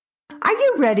Are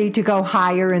you ready to go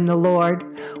higher in the Lord?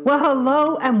 Well,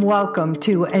 hello and welcome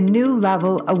to A New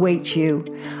Level Awaits You.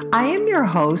 I am your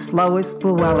host, Lois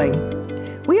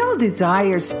Llewellyn. We all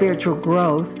desire spiritual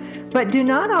growth, but do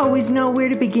not always know where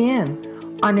to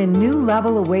begin. On A New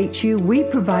Level Awaits You, we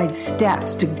provide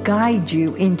steps to guide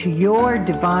you into your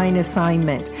divine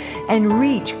assignment and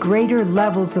reach greater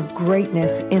levels of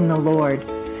greatness in the Lord.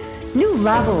 New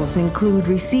levels include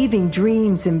receiving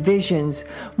dreams and visions,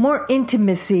 more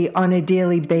intimacy on a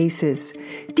daily basis,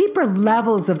 deeper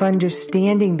levels of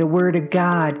understanding the Word of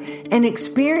God, and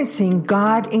experiencing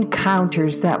God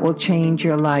encounters that will change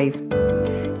your life.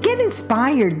 Get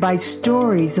inspired by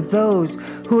stories of those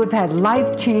who have had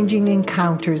life-changing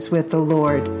encounters with the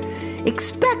Lord.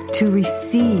 Expect to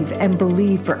receive and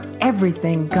believe for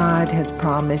everything God has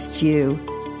promised you.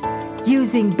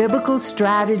 Using biblical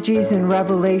strategies and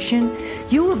revelation,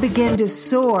 you will begin to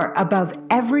soar above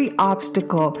every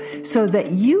obstacle so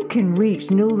that you can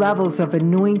reach new levels of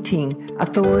anointing,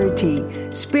 authority,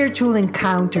 spiritual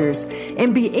encounters,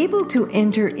 and be able to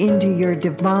enter into your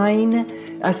divine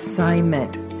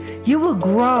assignment. You will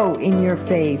grow in your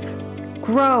faith,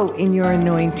 grow in your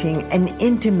anointing and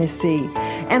intimacy,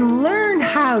 and learn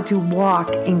how to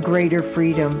walk in greater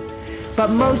freedom. But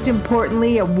most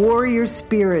importantly, a warrior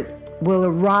spirit will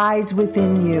arise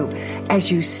within you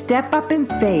as you step up in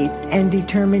faith and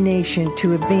determination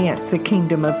to advance the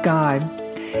kingdom of God.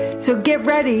 So get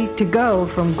ready to go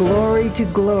from glory to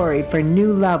glory, for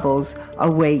new levels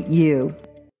await you.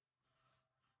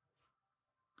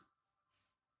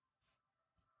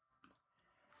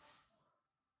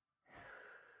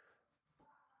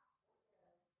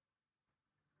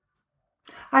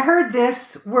 I heard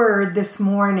this word this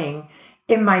morning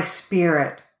in my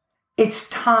spirit. It's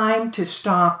time to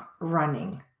stop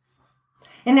running.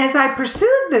 And as I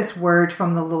pursued this word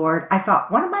from the Lord, I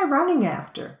thought, what am I running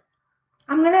after?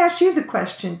 I'm going to ask you the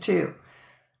question too.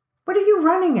 What are you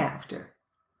running after?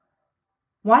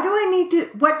 What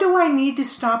do I need to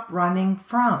stop running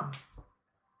from?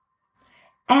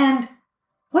 And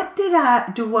what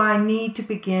do I need to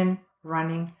begin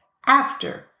running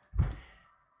after?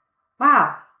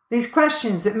 Wow, these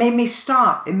questions, it made me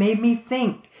stop. It made me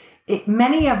think.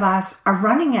 Many of us are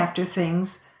running after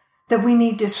things that we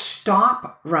need to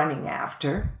stop running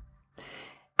after.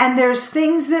 And there's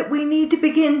things that we need to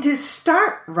begin to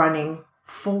start running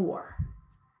for.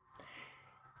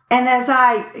 And as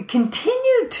I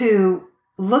continue to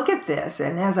look at this,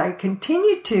 and as I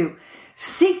continue to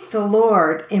seek the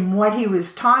Lord in what he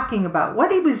was talking about,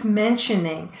 what he was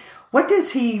mentioning, what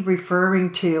is he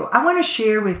referring to? I want to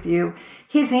share with you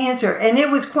his answer, and it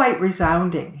was quite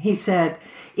resounding. He said,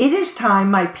 "It is time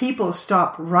my people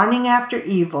stop running after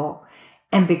evil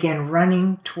and begin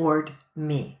running toward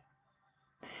me."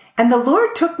 And the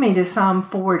Lord took me to Psalm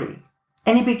 40,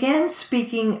 and he began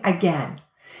speaking again.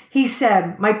 He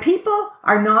said, "My people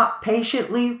are not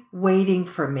patiently waiting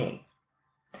for me.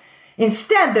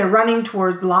 Instead, they're running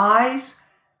towards lies,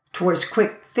 towards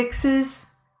quick fixes,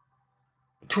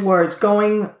 towards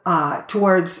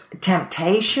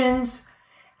temptations,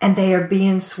 and they are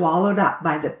being swallowed up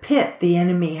by the pit the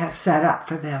enemy has set up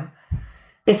for them.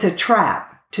 It's a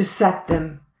trap to set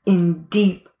them in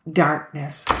deep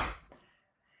darkness."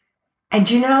 And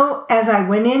you know, as I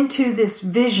went into this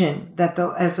vision,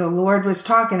 as the Lord was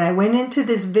talking, I went into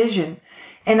this vision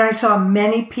and I saw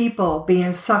many people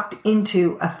being sucked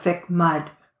into a thick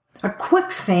mud, a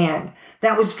quicksand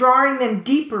that was drawing them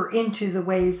deeper into the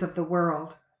ways of the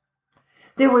world.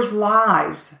 There was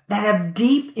lies that have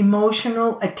deep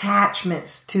emotional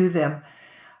attachments to them.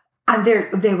 And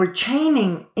they were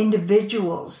chaining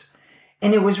individuals,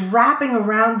 and it was wrapping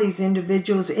around these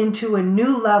individuals into a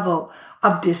new level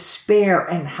of despair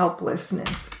and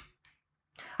helplessness.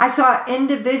 I saw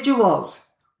individuals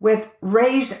with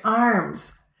raised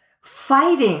arms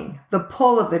fighting the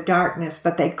pull of the darkness,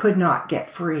 but they could not get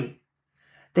free.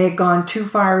 They had gone too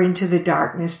far into the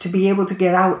darkness to be able to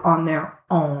get out on their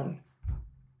own.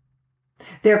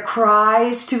 Their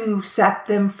cries to set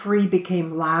them free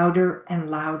became louder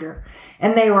and louder,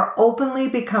 and they were openly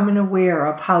becoming aware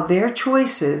of how their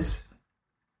choices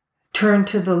turned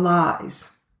to the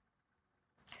lies,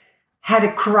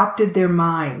 had corrupted their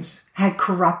minds, had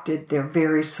corrupted their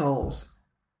very souls.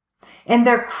 And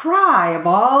their cry of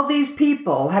all these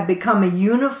people had become a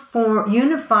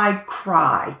unified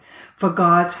cry for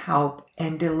God's help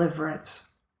and deliverance.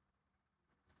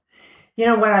 You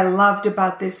know what I loved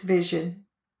about this vision,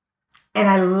 and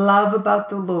I love about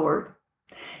the Lord,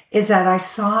 is that I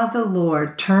saw the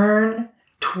Lord turn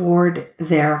toward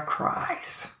their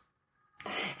cries.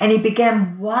 And he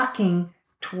began walking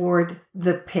toward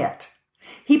the pit.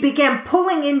 He began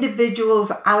pulling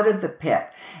individuals out of the pit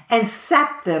and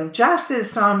set them, just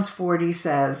as Psalms 40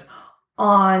 says,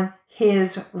 on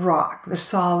his rock, the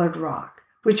solid rock,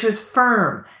 which was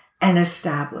firm and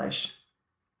established.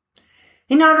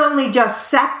 He not only just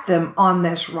set them on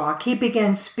this rock, he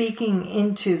began speaking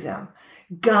into them,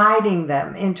 guiding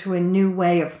them into a new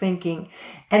way of thinking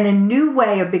and a new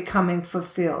way of becoming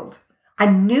fulfilled, a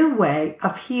new way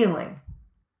of healing.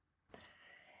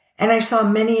 And I saw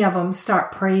many of them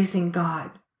start praising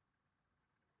God.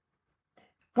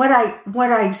 What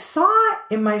I saw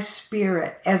in my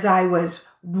spirit as I was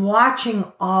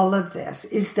watching all of this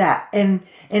is that, and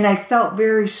I felt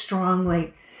very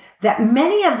strongly that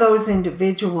many of those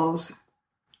individuals,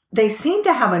 they seem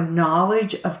to have a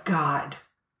knowledge of God,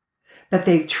 but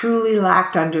they truly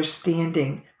lacked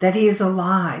understanding that he is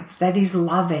alive, that he's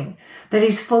loving, that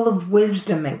he's full of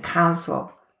wisdom and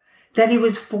counsel, that he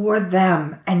was for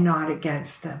them and not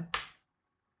against them.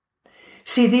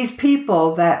 See, these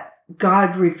people that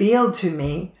God revealed to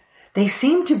me, they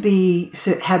seem to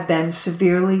have been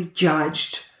severely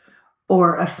judged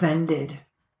or offended.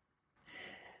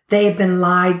 They have been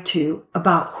lied to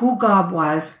about who God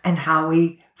was and how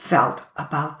he felt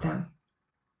about them.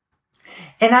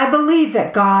 And I believe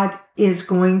that God is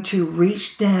going to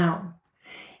reach down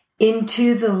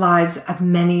into the lives of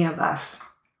many of us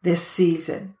this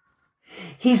season.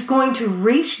 He's going to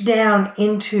reach down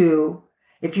into,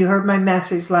 if you heard my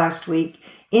message last week,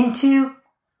 into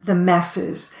the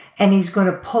messes, and he's going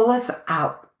to pull us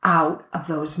out of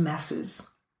those messes.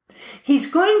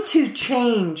 He's going to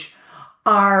change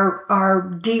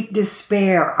our deep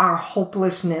despair, our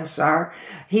hopelessness,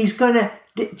 he's going to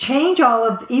change all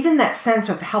of, even that sense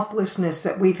of helplessness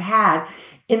that we've had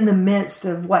in the midst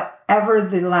of whatever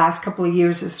the last couple of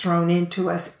years has thrown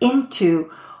into us, into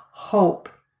hope.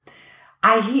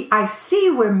 I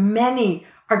see where many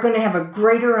are going to have a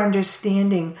greater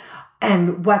understanding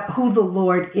and who the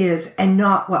Lord is, and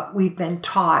not what we've been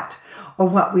taught or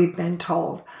what we've been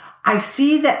told. I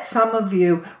see that some of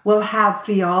you will have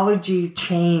theology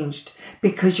changed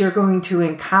because you're going to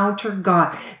encounter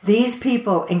God. These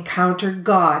people encountered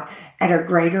God at a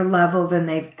greater level than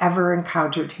they've ever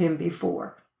encountered him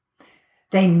before.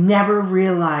 They never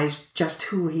realized just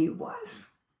who he was.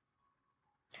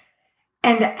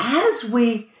 And as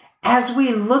we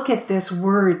look at this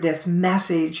word, this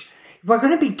message, we're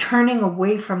going to be turning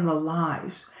away from the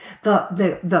lies. What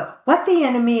the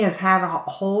enemy has had a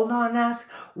hold on us,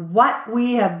 what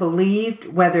we have believed,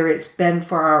 whether it's been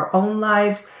for our own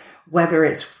lives, whether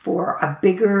it's for a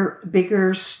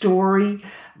bigger story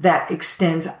that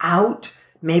extends out.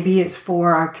 Maybe it's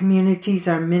for our communities,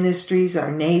 our ministries,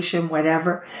 our nation,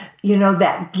 whatever.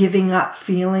 That giving up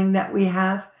feeling that we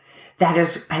have that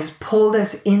has pulled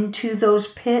us into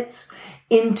those pits,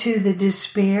 into the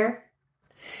despair.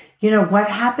 What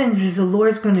happens is the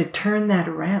Lord's going to turn that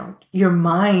around. Your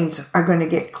minds are going to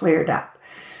get cleared up.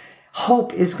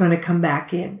 Hope is going to come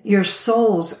back in. Your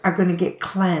souls are going to get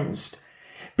cleansed.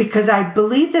 Because I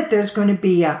believe that there's going to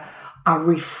be a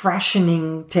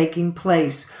refreshing taking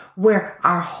place where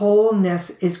our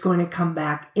wholeness is going to come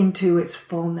back into its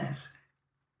fullness.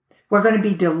 We're going to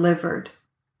be delivered.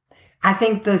 I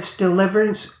think this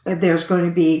deliverance, there's going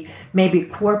to be maybe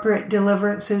corporate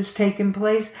deliverances taking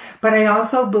place, but I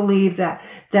also believe that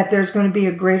there's going to be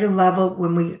a greater level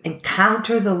when we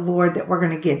encounter the Lord, that we're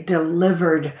going to get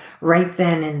delivered right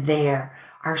then and there.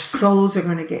 Our souls are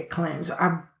going to get cleansed.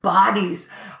 Our bodies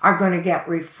are going to get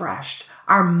refreshed.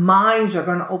 Our minds are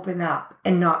going to open up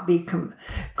and not be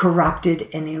corrupted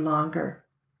any longer.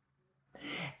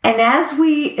 And as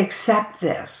we accept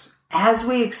this, as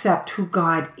we accept who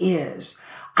God is,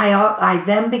 I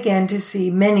then began to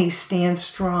see many stand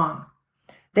strong.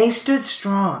 They stood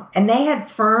strong and they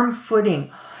had firm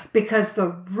footing because the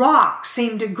rock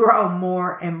seemed to grow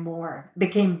more and more,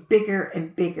 became bigger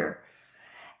and bigger.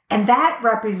 And that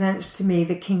represents to me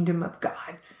the kingdom of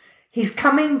God. He's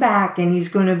coming back and he's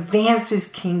going to advance his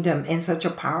kingdom in such a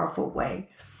powerful way.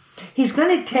 He's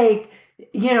going to take,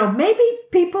 maybe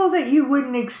people that you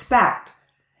wouldn't expect.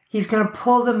 He's going to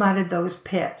pull them out of those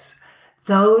pits,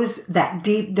 that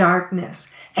deep darkness,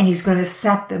 and he's going to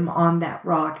set them on that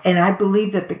rock. And I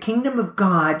believe that the kingdom of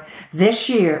God this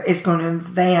year is going to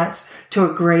advance to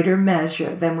a greater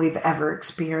measure than we've ever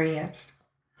experienced.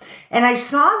 And I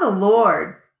saw the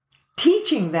Lord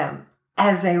teaching them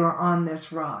as they were on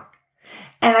this rock.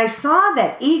 And I saw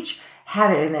that each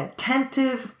had an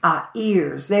attentive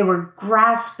ears. They were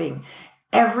grasping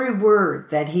every word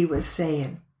that he was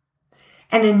saying.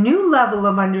 And a new level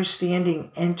of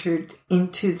understanding entered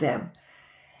into them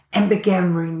and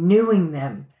began renewing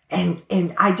them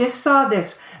And I just saw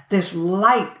this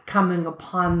light coming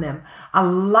upon them, a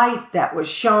light that was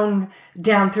shone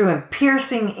down through and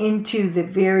piercing into the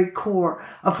very core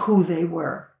of who they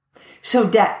were. So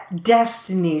that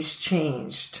destinies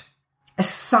changed.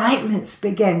 Assignments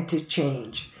began to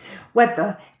change. What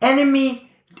the enemy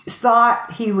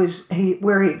thought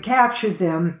where he captured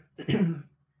them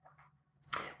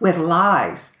with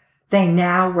lies, they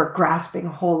now were grasping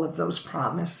hold of those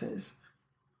promises.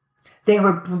 They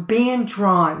were being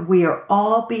drawn. We are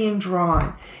all being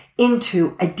drawn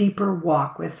into a deeper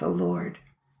walk with the Lord.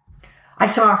 I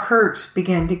saw hurts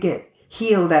begin to get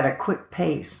healed at a quick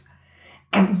pace,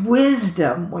 and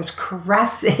wisdom was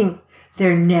caressing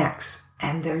their necks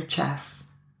and their chests.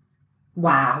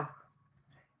 Wow.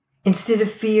 Instead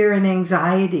of fear and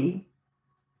anxiety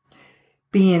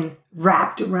being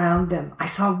wrapped around them, I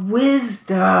saw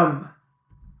wisdom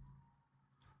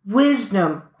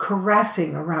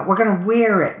caressing around. We're going to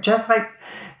wear it, just like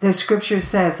the scripture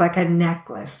says, like a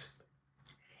necklace.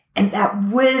 And that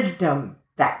wisdom,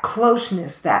 that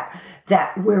closeness, that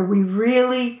where we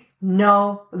really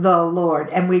know the Lord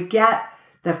and we get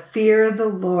the fear of the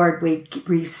Lord, we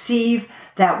receive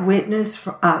that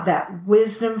that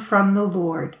wisdom from the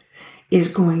Lord is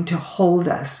going to hold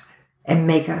us and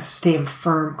make us stand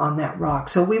firm on that rock.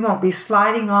 So we won't be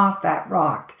sliding off that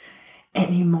rock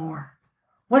anymore.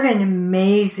 What an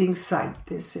amazing sight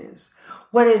this is.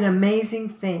 What an amazing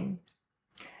thing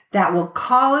that will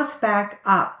call us back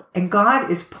up. And God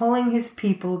is pulling his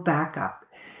people back up.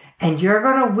 And you're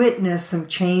going to witness some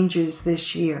changes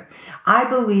this year. I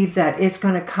believe that it's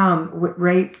going to come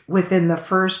right within the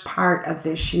first part of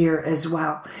this year as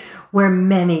well, where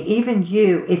many, even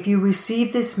you, if you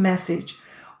receive this message,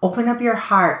 open up your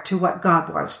heart to what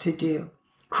God wants to do.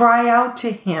 Cry out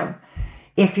to him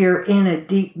if you're in a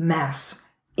deep mess,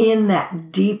 in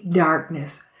that deep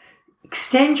darkness.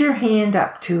 Extend your hand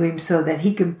up to him so that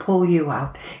he can pull you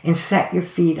out and set your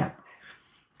feet up.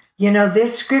 You know,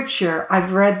 this scripture,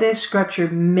 I've read this scripture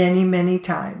many, many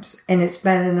times, and it's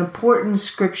been an important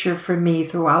scripture for me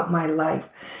throughout my life,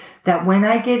 that when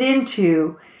I get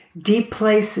into deep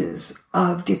places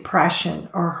of depression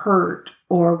or hurt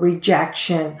or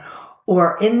rejection,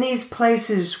 or in these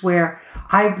places where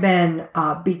I've been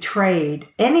betrayed,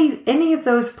 any of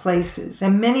those places,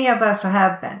 and many of us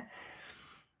have been,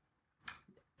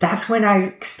 that's when I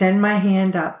extend my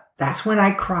hand up. That's when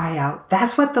I cry out.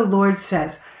 That's what the Lord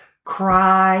says.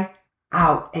 Cry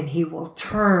out, and he will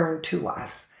turn to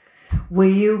us. Will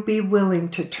you be willing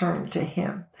to turn to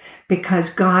him?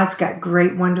 Because God's got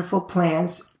great, wonderful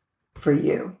plans for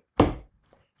you.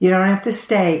 You don't have to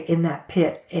stay in that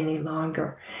pit any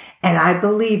longer. And I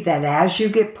believe that as you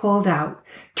get pulled out,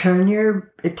 turn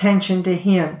your attention to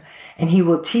him, and he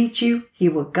will teach you, he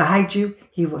will guide you,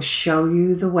 he will show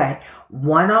you the way.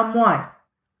 One-on-one.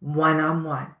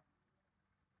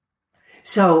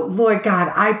 So, Lord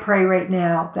God, I pray right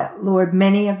now that, Lord,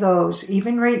 many of those,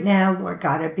 even right now, Lord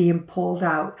God, are being pulled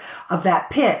out of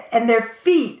that pit, and their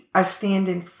feet are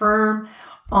standing firm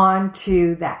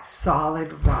onto that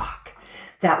solid rock.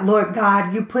 That, Lord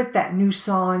God, you put that new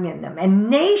song in them, and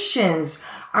nations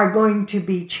are going to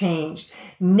be changed.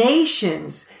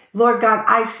 Nations, Lord God,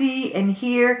 I see and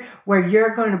hear where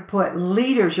you're going to put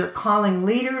leaders. You're calling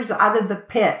leaders out of the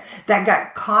pit that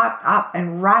got caught up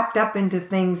and wrapped up into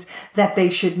things that they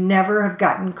should never have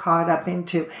gotten caught up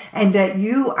into, and that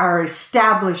you are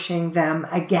establishing them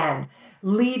again.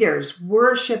 Leaders,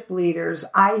 worship leaders.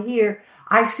 I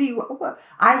see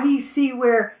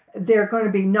where they're going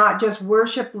to be not just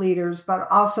worship leaders, but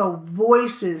also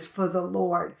voices for the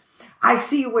Lord. I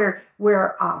see where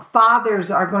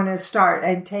fathers are going to start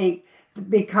and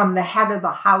become the head of the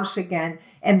house again,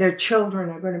 and their children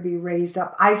are going to be raised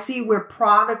up. I see where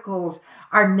prodigals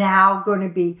are now going to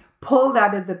be pulled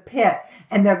out of the pit,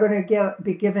 and they're going to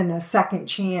be given a second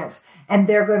chance, and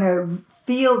they're going to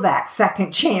feel that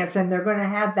second chance, and they're going to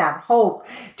have that hope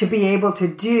to be able to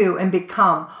do and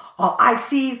become. I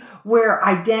see where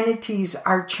identities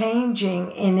are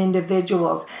changing in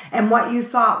individuals, and what you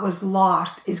thought was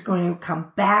lost is going to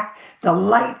come back. The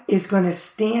light is going to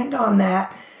stand on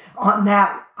that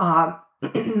identity,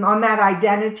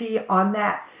 on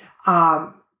that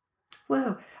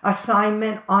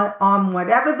assignment, on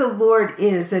whatever the Lord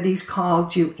is that he's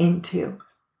called you into.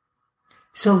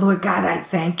 So, Lord God, I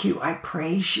thank you. I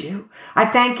praise you. I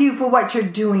thank you for what you're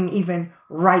doing even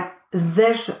right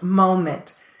this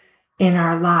moment in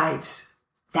our lives,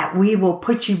 that we will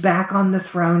put you back on the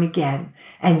throne again,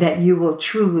 and that you will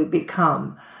truly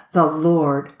become the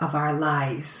Lord of our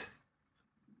lives.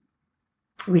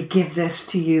 We give this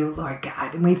to you, Lord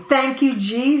God, and we thank you,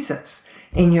 Jesus,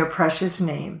 in your precious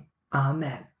name.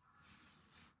 Amen.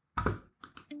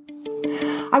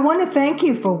 I want to thank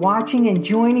you for watching and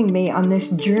joining me on this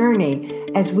journey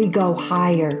as we go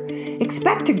higher.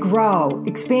 Expect to grow,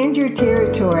 expand your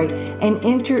territory, and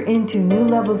enter into new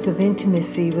levels of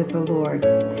intimacy with the Lord.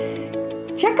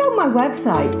 Check out my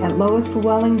website at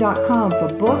loisforwelling.com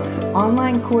for books,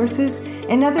 online courses,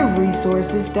 and other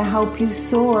resources to help you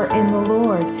soar in the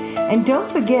Lord. And don't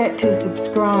forget to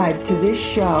subscribe to this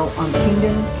show on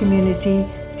Kingdom Community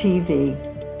TV.